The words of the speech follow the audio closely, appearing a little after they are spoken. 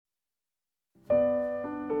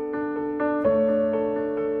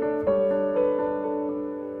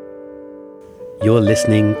You're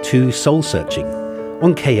listening to Soul Searching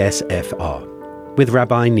on KSFR with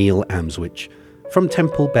Rabbi Neil Amswich from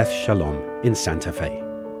Temple Beth Shalom in Santa Fe.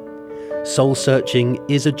 Soul Searching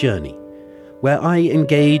is a journey where I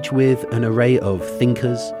engage with an array of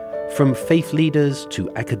thinkers, from faith leaders to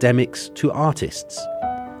academics to artists,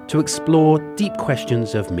 to explore deep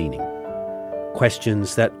questions of meaning,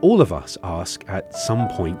 questions that all of us ask at some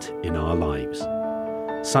point in our lives,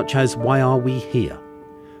 such as why are we here?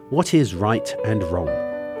 What is right and wrong?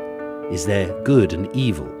 Is there good and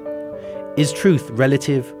evil? Is truth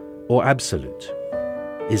relative or absolute?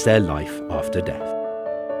 Is there life after death?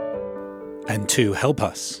 And to help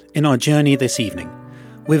us in our journey this evening,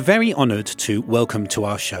 we're very honoured to welcome to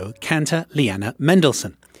our show Cantor Liana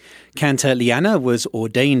Mendelssohn. Cantor Liana was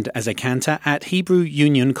ordained as a cantor at Hebrew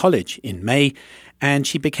Union College in May, and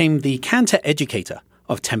she became the cantor educator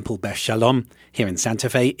of Temple Beth Shalom here in Santa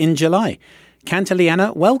Fe in July. Cantor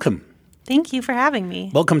Liana, welcome. Thank you for having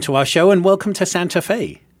me. Welcome to our show and welcome to Santa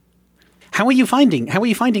Fe. How are you finding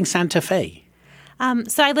Santa Fe?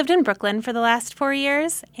 So I lived in Brooklyn for the last 4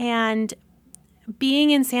 years, and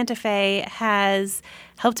being in Santa Fe has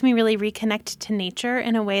helped me really reconnect to nature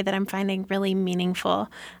in a way that I'm finding really meaningful.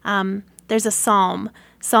 There's a Psalm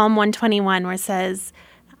 121, where it says,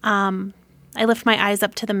 I lift my eyes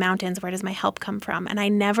up to the mountains, where does my help come from? And I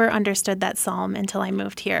never understood that psalm until I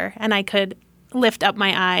moved here, and I could lift up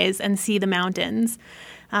my eyes and see the mountains.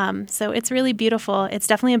 So it's really beautiful. It's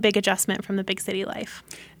definitely a big adjustment from the big city life.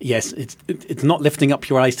 Yes, it's not lifting up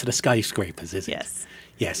your eyes to the skyscrapers, is it? Yes.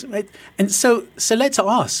 Yes. And so let's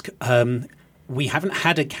ask, we haven't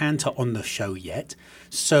had a cantor on the show yet.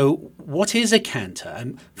 So what is a cantor?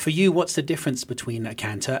 And for you, what's the difference between a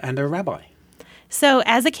cantor and a rabbi? So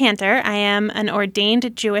as a cantor, I am an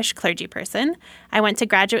ordained Jewish clergy person. I went to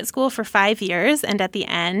graduate school for 5 years, and at the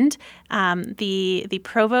end, the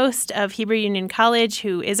provost of Hebrew Union College,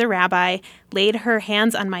 who is a rabbi, laid her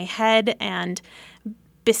hands on my head and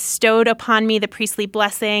bestowed upon me the priestly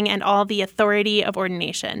blessing and all the authority of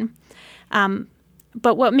ordination.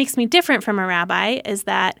 But what makes me different from a rabbi is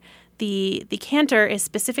that the cantor is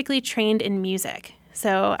specifically trained in music.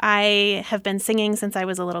 So I have been singing since I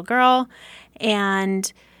was a little girl,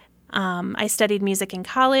 and I studied music in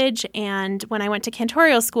college. And when I went to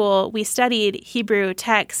cantorial school, we studied Hebrew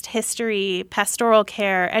text, history, pastoral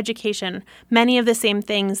care, education, many of the same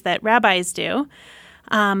things that rabbis do.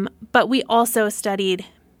 But we also studied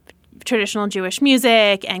traditional Jewish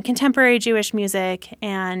music and contemporary Jewish music,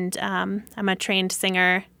 and I'm a trained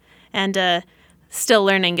singer and a still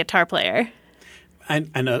learning guitar player. And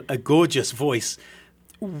a gorgeous voice.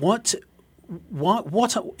 What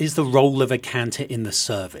is the role of a cantor in the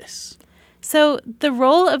service? So the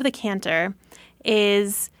role of the cantor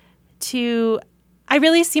is I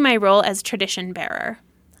really see my role as tradition bearer.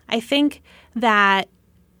 I think that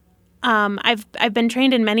I've been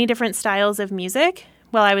trained in many different styles of music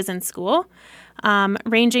while I was in school,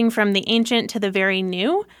 ranging from the ancient to the very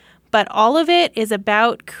new, but all of it is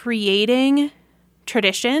about creating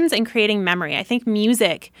traditions and creating memory. I think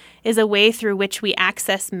music is a way through which we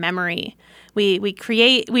access memory. We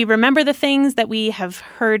remember the things that we have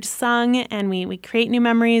heard sung, and we create new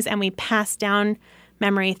memories, and we pass down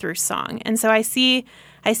memory through song. And so I see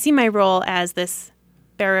my role as this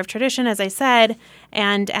bearer of tradition, as I said,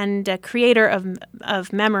 and a creator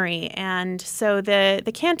of memory. And so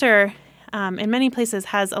the cantor, in many places,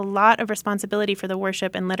 has a lot of responsibility for the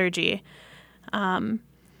worship and liturgy, and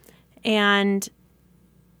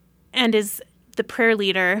is the prayer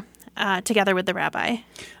leader together with the rabbi.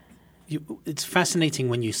 It's fascinating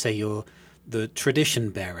when you say you're the tradition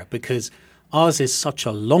bearer, because ours is such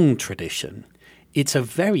a long tradition. It's a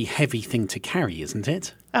very heavy thing to carry, isn't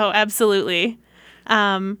it? Oh, absolutely.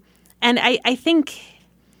 And I think,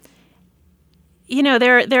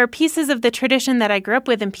 there are pieces of the tradition that I grew up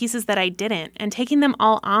with and pieces that I didn't. And taking them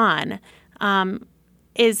all on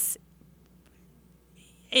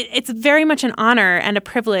it's very much an honor and a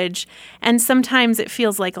privilege, and sometimes it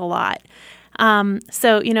feels like a lot.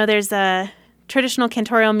 So there's a traditional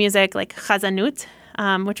cantorial music like chazanut,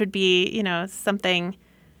 which would be, something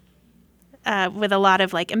with a lot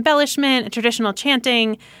of like embellishment, traditional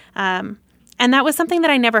chanting. And that was something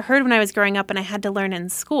that I never heard when I was growing up, and I had to learn in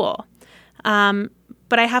school.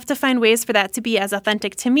 But I have to find ways for that to be as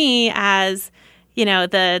authentic to me as,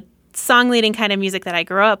 the song leading kind of music that I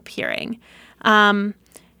grew up hearing.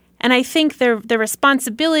 And I think the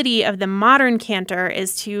responsibility of the modern cantor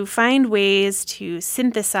is to find ways to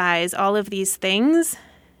synthesize all of these things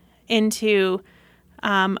into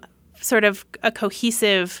sort of a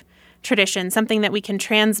cohesive tradition, something that we can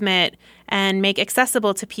transmit and make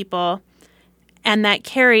accessible to people, and that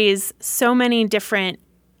carries so many different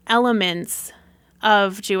elements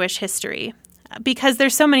of Jewish history. Because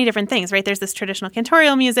there's so many different things, right? There's this traditional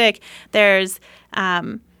cantorial music. There's,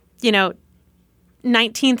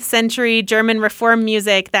 19th century German Reform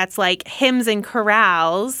music that's like hymns and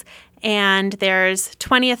chorales. And there's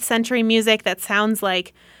 20th century music that sounds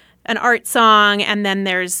like an art song. And then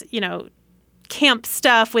there's, camp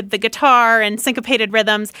stuff with the guitar and syncopated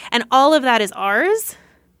rhythms. And all of that is ours.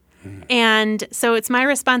 And so it's my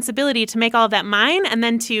responsibility to make all of that mine and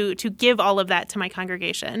then to give all of that to my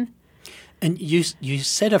congregation. And you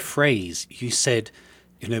said a phrase. You said,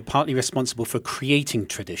 partly responsible for creating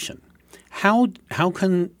tradition. How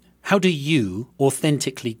do you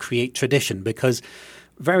authentically create tradition? Because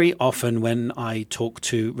very often when I talk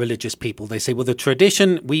to religious people, they say, well, the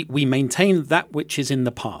tradition, we maintain that which is in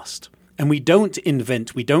the past. And we don't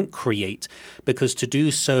invent, we don't create, because to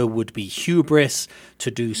do so would be hubris,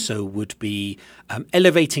 to do so would be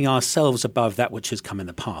elevating ourselves above that which has come in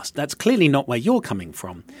the past. That's clearly not where you're coming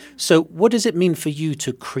from. So what does it mean for you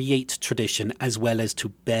to create tradition as well as to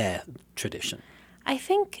bear tradition? I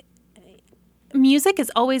think music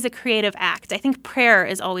is always a creative act. I think prayer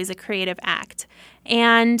is always a creative act.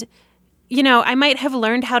 And I might have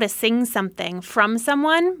learned how to sing something from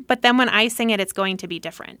someone, but then when I sing it, it's going to be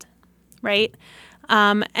different. Right?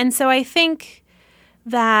 And so I think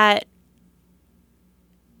that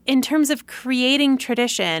in terms of creating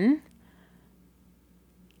tradition,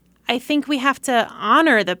 I think we have to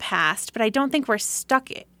honor the past, but I don't think we're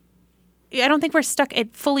stuck at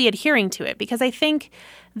fully adhering to it, because I think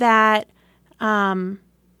that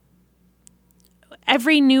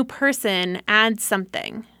every new person adds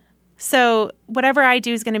something. So whatever I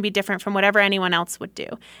do is going to be different from whatever anyone else would do.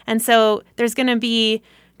 And so there's going to be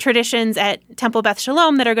traditions at Temple Beth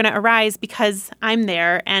Shalom that are going to arise because I'm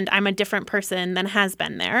there and I'm a different person than has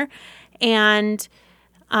been there. And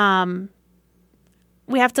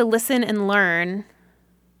we have to listen and learn,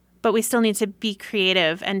 but we still need to be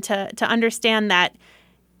creative and to understand that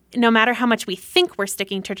no matter how much we think we're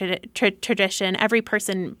sticking to tradition, every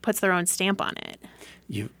person puts their own stamp on it.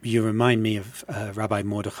 You remind me of Rabbi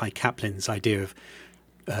Mordechai Kaplan's idea of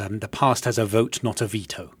the past has a vote, not a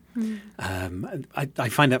veto. I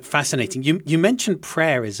find that fascinating. You mentioned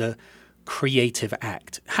prayer as a creative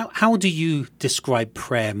act. How do you describe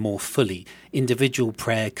prayer more fully? Individual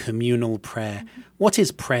prayer, communal prayer? What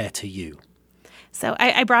is prayer to you? So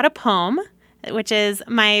I brought a poem, which is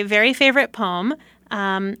my very favorite poem,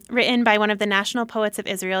 written by one of the national poets of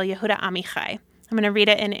Israel, Yehuda Amichai. I'm going to read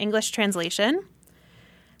it in English translation.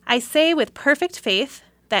 I say with perfect faith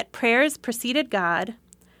that prayers preceded God,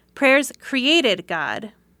 prayers created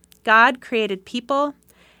God, God created people,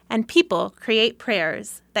 and people create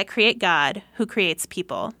prayers that create God, who creates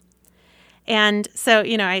people. And so,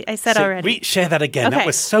 I said already. Share that again. Okay. That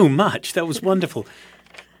was so much. That was wonderful.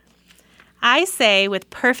 I say with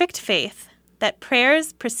perfect faith that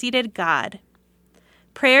prayers preceded God.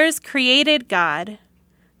 Prayers created God.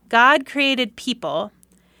 God created people.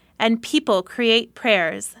 And people create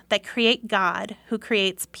prayers that create God, who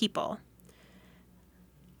creates people.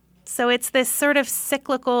 So it's this sort of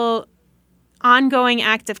cyclical, ongoing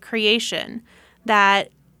act of creation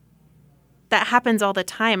that happens all the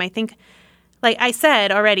time. I think, like I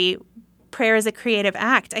said already, prayer is a creative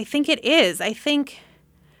act. I think it is. I think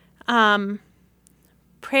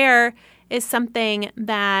prayer is something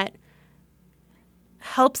that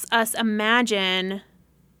helps us imagine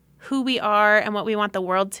who we are and what we want the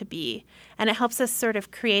world to be. And it helps us sort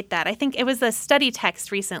of create that. I think it was a study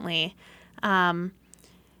text recently that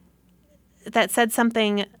said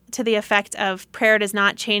something to the effect of prayer does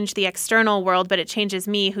not change the external world, but it changes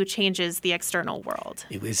me, who changes the external world.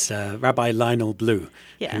 It was Rabbi Lionel Blue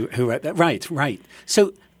who wrote that. Right.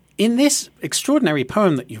 So in this extraordinary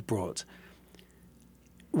poem that you brought,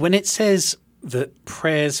 when it says that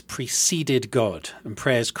prayers preceded God and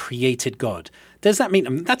prayers created God, does that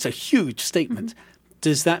mean, that's a huge statement. Mm-hmm.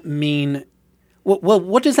 Does that mean, well,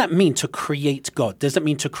 what does that mean to create God? Does that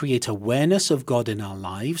mean to create awareness of God in our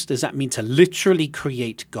lives? Does that mean to literally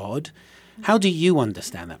create God? How do you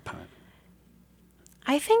understand that poem?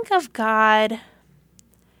 I think of God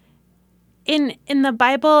in the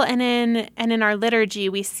Bible and in our liturgy,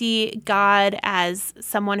 we see God as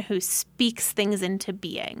someone who speaks things into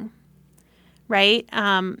being, right?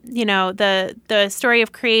 The story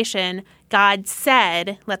of creation, God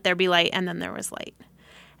said, "Let there be light," and then there was light.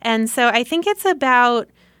 And so I think it's about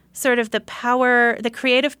sort of the power, the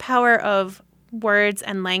creative power of words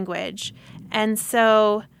and language. And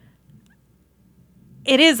so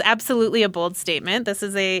it is absolutely a bold statement. This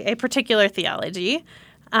is a particular theology.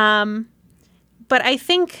 But I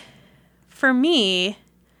think for me,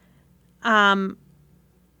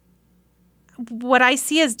 what I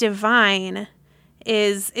see as divine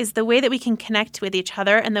is the way that we can connect with each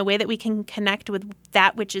other and the way that we can connect with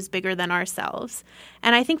that which is bigger than ourselves.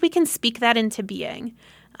 And I think we can speak that into being.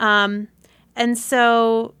 And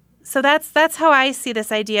so that's how I see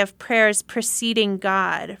this idea of prayer as preceding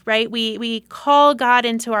God, right? We call God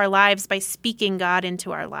into our lives by speaking God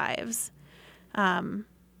into our lives,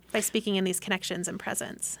 by speaking in these connections and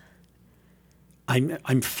presence.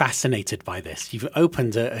 I'm fascinated by this. You've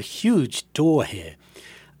opened a huge door here.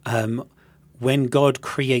 When God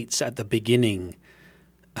creates at the beginning,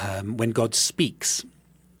 when God speaks,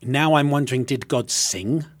 now I'm wondering, did God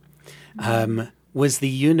sing? Was the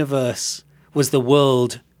universe, was the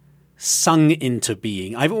world sung into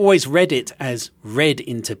being? I've always read it as read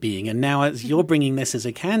into being. And now as you're bringing this as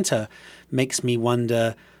a cantor, makes me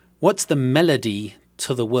wonder, what's the melody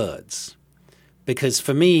to the words? Because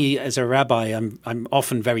for me, as a rabbi, I'm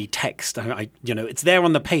often very text. It's there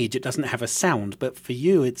on the page. It doesn't have a sound. But for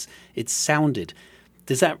you, it's sounded.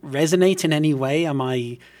 Does that resonate in any way? Am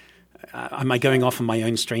I going off on my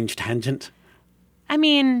own strange tangent? I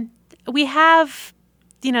mean, we have,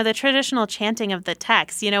 the traditional chanting of the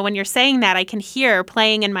text. When you're saying that, I can hear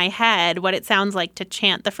playing in my head what it sounds like to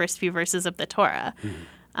chant the first few verses of the Torah.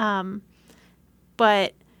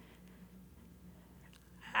 But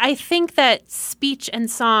I think that speech and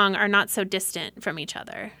song are not so distant from each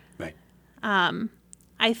other. Right.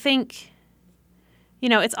 I think,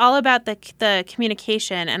 it's all about the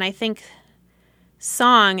communication, and I think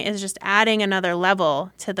song is just adding another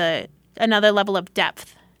level of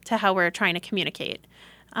depth to how we're trying to communicate.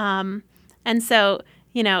 And so,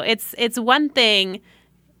 it's one thing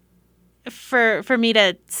for me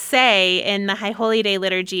to say in the High Holy Day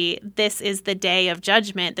liturgy, this is the day of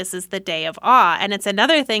judgment, this is the day of awe. And it's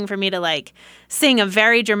another thing for me to sing a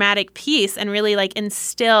very dramatic piece and really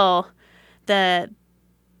instill the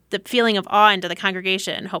feeling of awe into the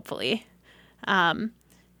congregation, hopefully. I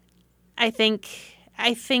think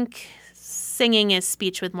singing is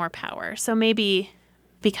speech with more power. So maybe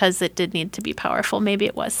because it did need to be powerful, maybe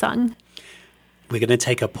it was sung. We're going to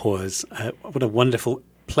take a pause. What a wonderful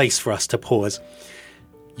place for us to pause.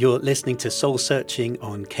 You're listening to Soul Searching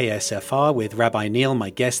on KSFR with Rabbi Neil, my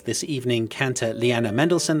guest this evening, Cantor Leanna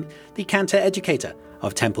Mendelsohn, the cantor educator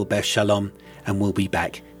of Temple Beth Shalom, and we'll be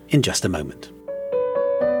back in just a moment.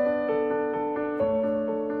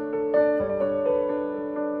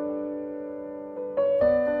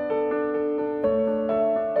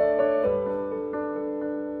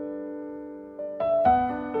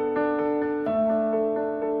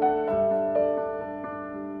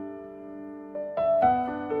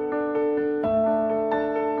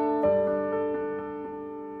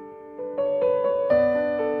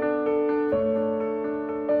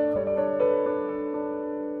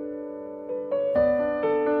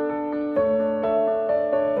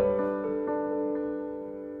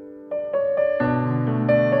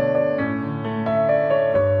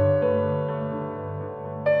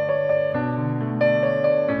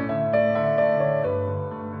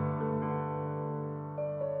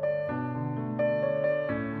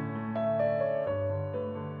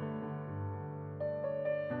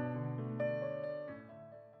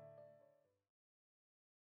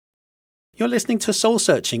 You're listening to Soul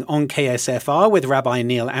Searching on KSFR with Rabbi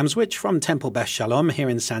Neil Amswich from Temple Beth Shalom here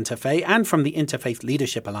in Santa Fe and from the Interfaith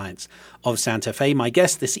Leadership Alliance of Santa Fe. My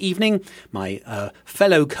guest this evening, my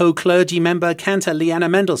fellow co-clergy member, Cantor Leanna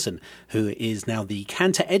Mendelsohn, who is now the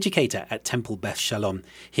cantor educator at Temple Beth Shalom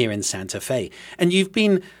here in Santa Fe. And you've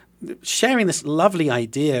been sharing this lovely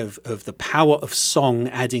idea of the power of song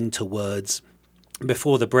adding to words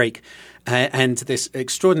before the break, and this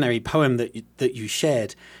extraordinary poem that you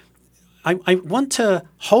shared. I want to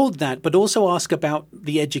hold that, but also ask about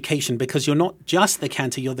the education, because you're not just the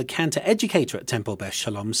cantor, you're the cantor educator at Temple Beth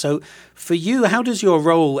Shalom. So for you, how does your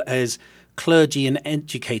role as clergy and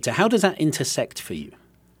educator, how does that intersect for you?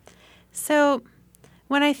 So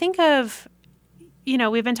when I think of,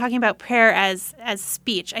 we've been talking about prayer as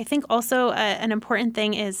speech, I think also an important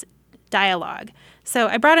thing is dialogue. So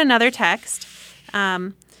I brought another text.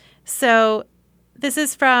 This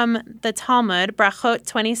is from the Talmud, Brachot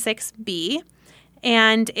 26b,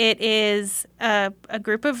 and it is a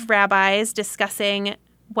group of rabbis discussing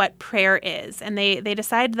what prayer is. And they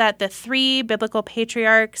decide that the three biblical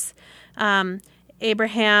patriarchs,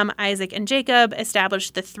 Abraham, Isaac, and Jacob,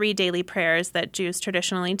 established the three daily prayers that Jews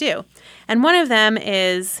traditionally do. And one of them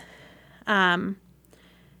is that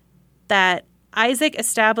Isaac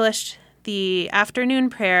established the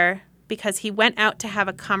afternoon prayer because he went out to have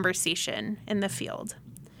a conversation in the field.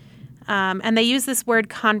 And they use this word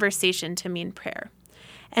conversation to mean prayer.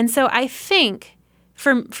 And so I think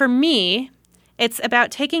for me, it's about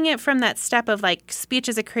taking it from that step of like speech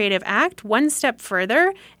as a creative act, one step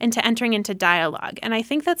further into entering into dialogue. And I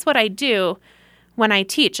think that's what I do when I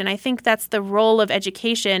teach. And I think that's the role of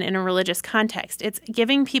education in a religious context. It's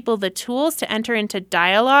giving people the tools to enter into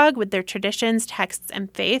dialogue with their traditions, texts,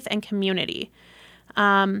 and faith and community.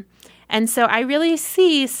 And so I really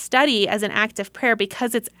see study as an act of prayer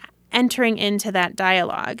because it's entering into that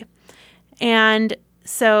dialogue. And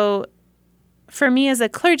so for me as a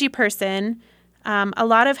clergy person, a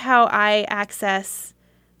lot of how I access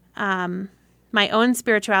my own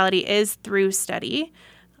spirituality is through study,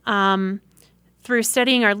 through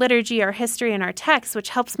studying our liturgy, our history, and our texts, which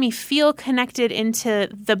helps me feel connected into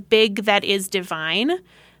the big that is divine,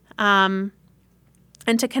 and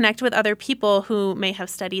to connect with other people who may have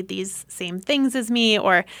studied these same things as me.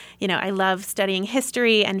 Or, I love studying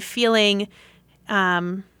history and feeling,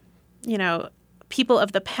 people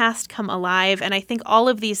of the past come alive. And I think all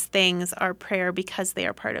of these things are prayer because they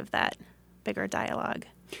are part of that bigger dialogue.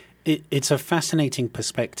 It's a fascinating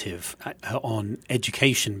perspective on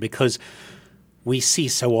education, because we see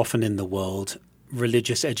so often in the world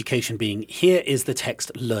religious education being, here is the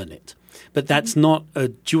text, learn it. But that's not a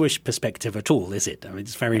Jewish perspective at all, is it? I mean,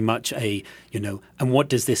 it's very much a, and what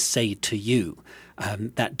does this say to you?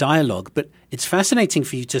 That dialogue. But it's fascinating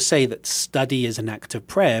for you to say that study is an act of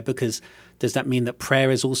prayer, because does that mean that prayer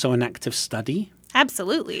is also an act of study?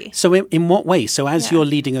 Absolutely. So in what way? So as you're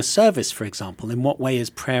leading a service, for example, in what way is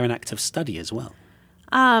prayer an act of study as well?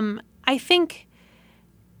 I think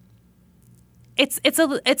it's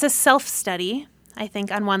a self-study, I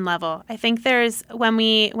think, on one level. I think there's when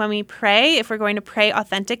we pray, if we're going to pray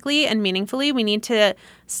authentically and meaningfully, we need to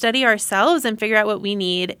study ourselves and figure out what we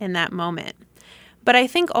need in that moment. But I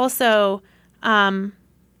think also,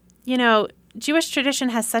 Jewish tradition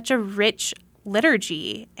has such a rich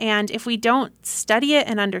liturgy, and if we don't study it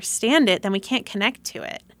and understand it, then we can't connect to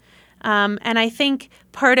it. And I think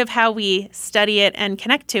part of how we study it and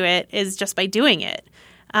connect to it is just by doing it.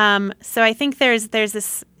 So I think there's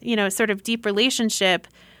this, sort of deep relationship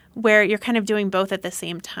where you're kind of doing both at the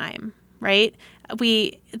same time, right?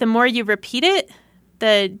 The more you repeat it,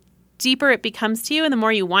 the deeper it becomes to you, and the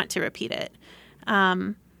more you want to repeat it.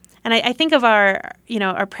 And I think of our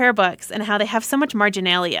prayer books and how they have so much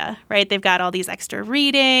marginalia, right? They've got all these extra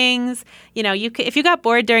readings. If you got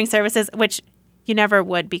bored during services, which you never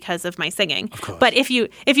would because of my singing. Of course. But if you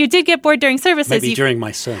did get bored during services, maybe during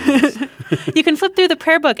my sermons, you can flip through the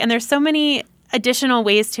prayer book, and there's so many additional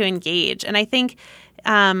ways to engage. And I think,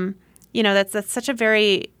 that's such a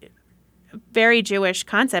very, very Jewish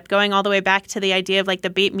concept, going all the way back to the idea of like the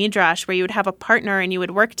Beit Midrash, where you would have a partner and you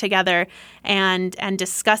would work together and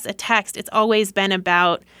discuss a text. It's always been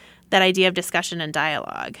about that idea of discussion and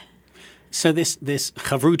dialogue. So this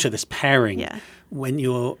chavruta, this pairing, when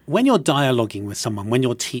you're dialoguing with someone, when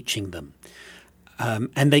you're teaching them,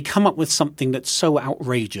 and they come up with something that's so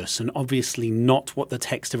outrageous and obviously not what the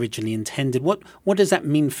text originally intended, what does that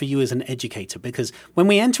mean for you as an educator? Because when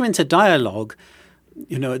we enter into dialogue,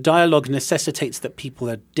 a dialogue necessitates that people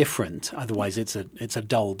are different. Otherwise, it's a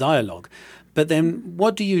dull dialogue. But then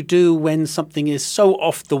what do you do when something is so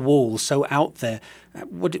off the wall, so out there?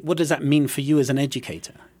 What does that mean for you as an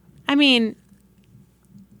educator? I mean...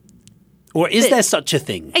 Or is there such a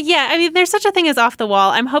thing? Yeah, I mean, there's such a thing as off the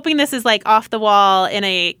wall. I'm hoping this is like off the wall in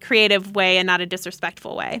a creative way and not a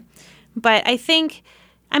disrespectful way. But I think,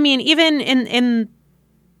 even in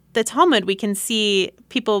the Talmud, we can see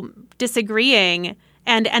people disagreeing,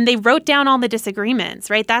 and they wrote down all the disagreements,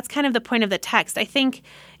 right? That's kind of the point of the text. I think,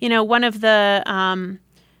 one of the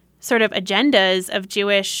sort of agendas of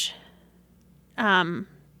Jewish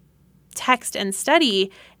text and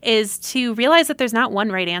study is to realize that there's not one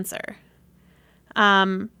right answer,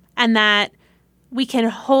 and that we can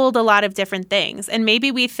hold a lot of different things. And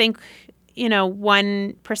maybe we think,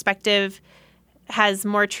 one perspective has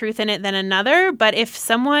more truth in it than another. But if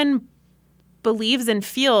someone believes and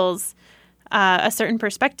feels a certain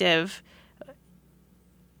perspective,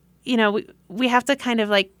 we have to kind of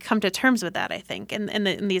like come to terms with that, I think,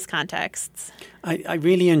 in these contexts. I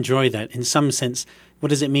really enjoy that. In some sense, what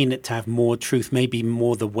does it mean to have more truth? Maybe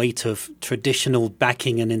more the weight of traditional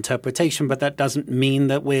backing and interpretation, but that doesn't mean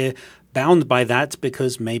that we're bound by that,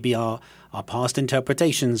 because maybe our past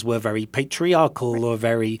interpretations were very patriarchal or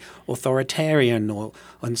very authoritarian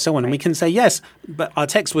and so on. Right. And we can say, yes, but our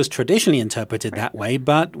text was traditionally interpreted that way,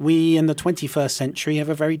 but we in the 21st century have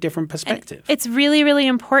a very different perspective. And it's really, really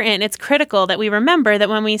important. It's critical that we remember that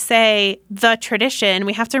when we say the tradition,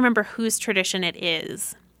 we have to remember whose tradition it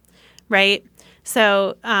is, right?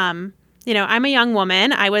 So, I'm a young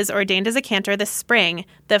woman. I was ordained as a cantor this spring.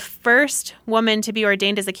 The first woman to be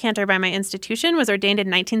ordained as a cantor by my institution was ordained in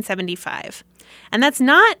 1975. And that's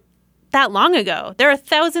not that long ago. There are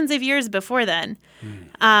thousands of years before then.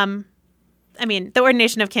 The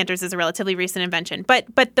ordination of cantors is a relatively recent invention.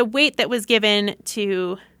 But the weight that was given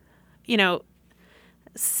to,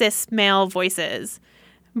 cis male voices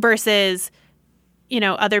versus,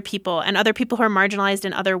 other people and other people who are marginalized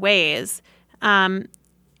in other ways.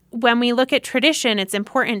 When we look at tradition, it's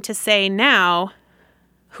important to say now,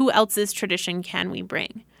 who else's tradition can we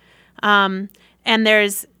bring? And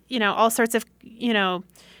there's, all sorts of,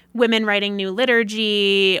 women writing new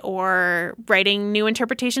liturgy or writing new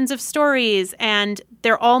interpretations of stories, and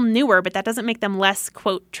they're all newer, but that doesn't make them less,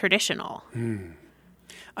 quote, traditional.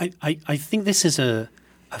 I think this is a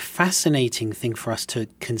fascinating thing for us to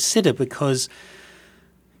consider because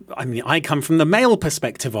I come from the male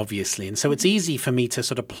perspective, obviously, and so it's easy for me to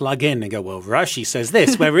sort of plug in and go, well, Rashi says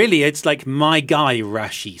this, where really it's like my guy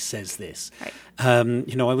Rashi says this. Right.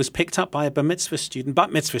 I was picked up by a bat mitzvah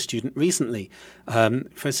student recently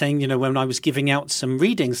for saying, when I was giving out some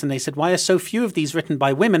readings, and they said, why are so few of these written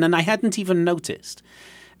by women? And I hadn't even noticed.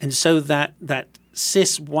 And so that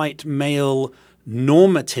cis white male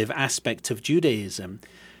normative aspect of Judaism,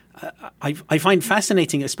 I find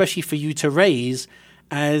fascinating, especially for you to raise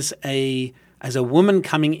as a woman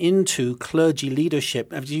coming into clergy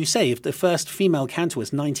leadership. As you say, if the first female cantor was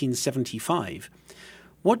 1975,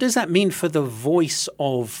 what does that mean for the voice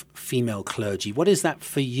of female clergy? What is that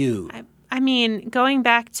for you? Going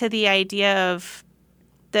back to the idea of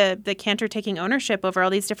the cantor taking ownership over all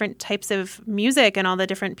these different types of music and all the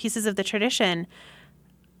different pieces of the tradition,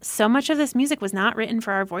 so much of this music was not written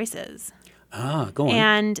for our voices. Go on.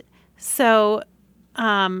 And so,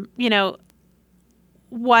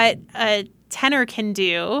 what a tenor can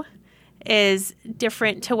do is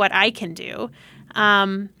different to what I can do.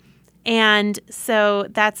 And so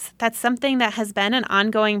that's something that has been an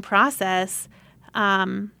ongoing process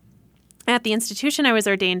at the institution I was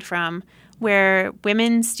ordained from, where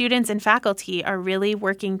women students and faculty are really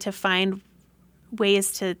working to find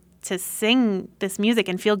ways to sing this music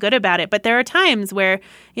and feel good about it. But there are times where,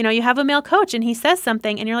 you have a male coach and he says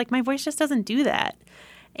something and you're like, my voice just doesn't do that.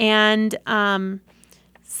 And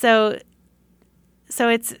so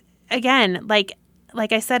it's, again,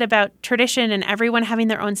 like I said about tradition and everyone having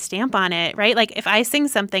their own stamp on it, right? Like if I sing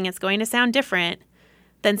something, it's going to sound different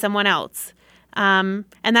than someone else. And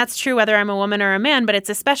that's true whether I'm a woman or a man, but it's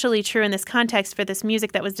especially true in this context for this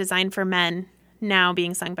music that was designed for men now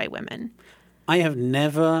being sung by women. I've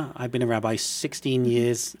been a rabbi 16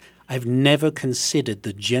 years, I've never considered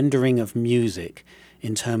the gendering of music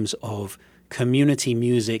in terms of community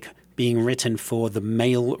music being written for the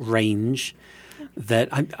male range. That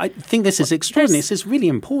I think this is extraordinary. This is really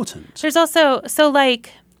important. There's also,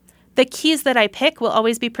 the keys that I pick will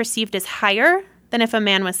always be perceived as higher than if a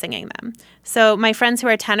man was singing them. So my friends who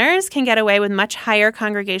are tenors can get away with much higher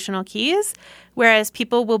congregational keys, whereas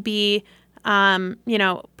people will be,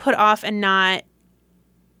 put off and not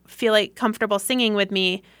feel like comfortable singing with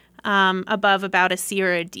me above about a C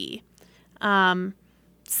or a D.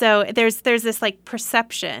 So there's this like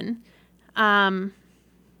perception and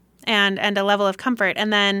a level of comfort.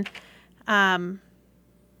 And then, and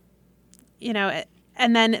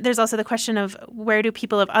then there's also the question of where do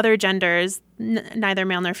people of other genders, neither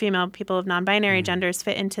male nor female, people of non-binary genders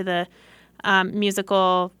fit into the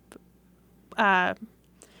musical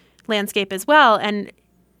landscape as well. And,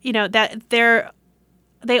 that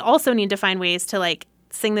they also need to find ways to like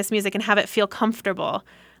sing this music and have it feel comfortable.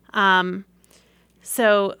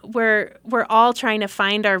 So we're all trying to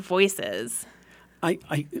find our voices. I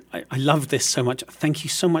love this so much. Thank you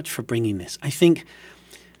so much for bringing this. I think,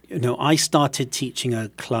 I started teaching a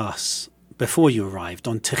class before you arrived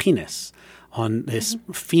on Techines, on this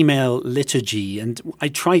female liturgy, and I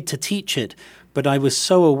tried to teach it, but I was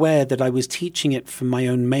so aware that I was teaching it from my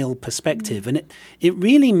own male perspective, and it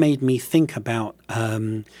really made me think about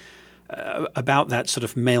that sort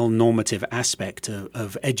of male normative aspect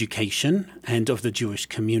of education and of the Jewish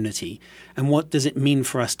community, and what does it mean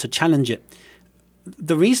for us to challenge it.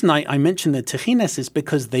 The reason I mentioned the Techines is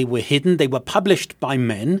because they were hidden. They were published by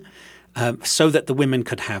men so that the women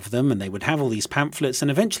could have them, and they would have all these pamphlets,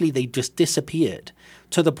 and eventually they just disappeared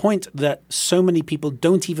to the point that so many people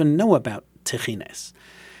don't even know about Techines.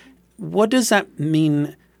 What does that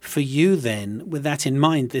mean for you then, with that in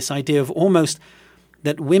mind, this idea of almost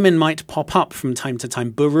that women might pop up from time to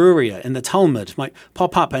time. Beruria in the Talmud might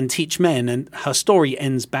pop up and teach men, and her story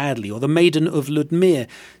ends badly. Or the Maiden of Ludmir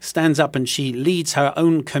stands up and she leads her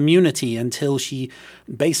own community until she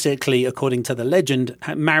basically, according to the legend,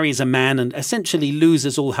 marries a man and essentially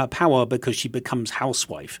loses all her power because she becomes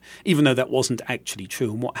housewife, even though that wasn't actually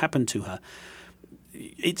true. And what happened to her?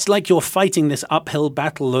 It's like you're fighting this uphill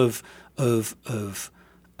battle of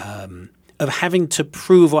having to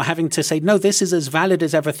prove or having to say, no, this is as valid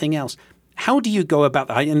as everything else. How do you go about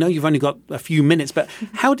that? I know you've only got a few minutes, but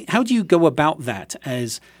how do you go about that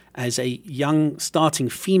as a young starting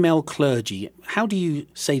female clergy? How do you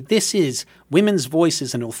say this is women's voice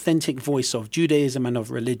is an authentic voice of Judaism and of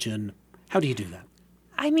religion? How do you do that?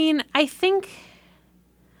 I mean, I think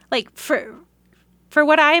like for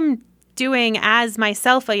what I'm doing as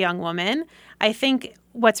myself a young woman, I think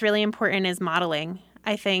what's really important is modeling.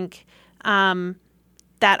 I think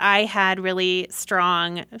that I had really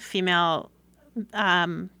strong female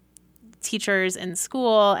teachers in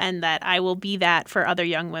school, and that I will be that for other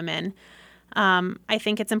young women. I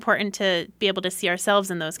think it's important to be able to see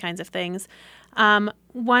ourselves in those kinds of things.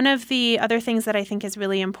 One of the other things that I think is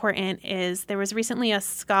really important is there was recently a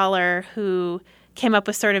scholar who came up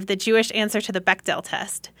with sort of the Jewish answer to the Bechdel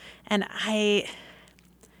test. And I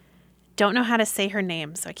don't know how to say her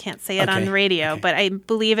name, so I can't say it on radio, but I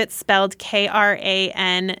believe it's spelled Kranjec.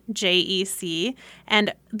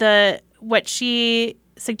 And what she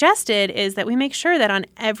suggested is that we make sure that on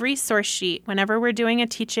every source sheet, whenever we're doing a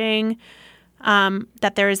teaching,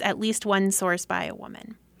 that there is at least one source by a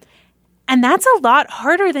woman. And that's a lot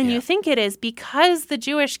harder than you think it is, because the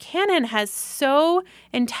Jewish canon has so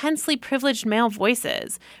intensely privileged male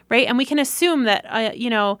voices, right? And we can assume that,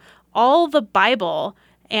 all the Bible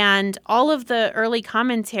and all of the early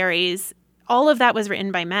commentaries, all of that was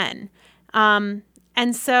written by men. And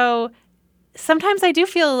so sometimes I do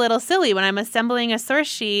feel a little silly when I'm assembling a source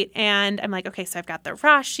sheet and I'm like, okay, so I've got the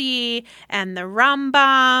Rashi and the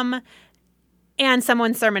Rambam and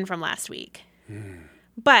someone's sermon from last week.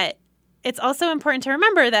 But it's also important to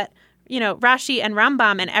remember that, Rashi and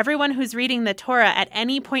Rambam and everyone who's reading the Torah at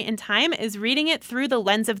any point in time is reading it through the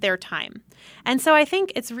lens of their time. And so I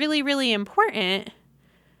think it's really, really important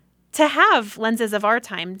to have lenses of our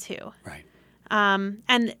time too. Right.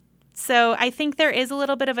 And so I think there is a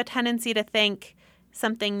little bit of a tendency to think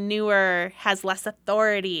something newer has less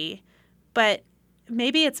authority, but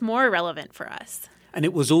maybe it's more relevant for us. And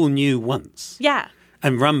it was all new once. Yeah.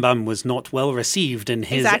 And Rambam was not well received in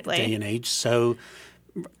his day and age. So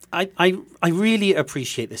I really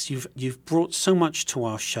appreciate this. You've brought so much to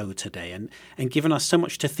our show today and given us so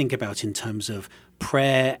much to think about in terms of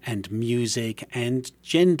prayer and music and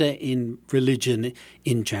gender in religion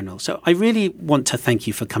in general. So I really want to thank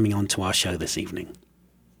you for coming on to our show this evening.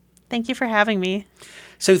 Thank you for having me.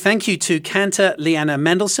 So thank you to Cantor Leanna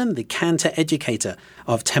Mendelsohn, the cantor educator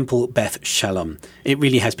of Temple Beth Shalom. It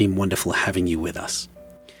really has been wonderful having you with us.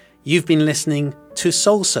 You've been listening to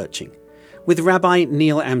Soul Searching with Rabbi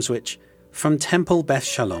Neil Amswich from Temple Beth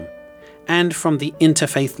Shalom and from the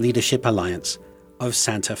Interfaith Leadership Alliance of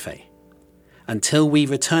Santa Fe. Until we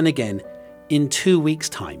return again in 2 weeks'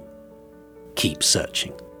 time, keep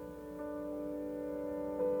searching.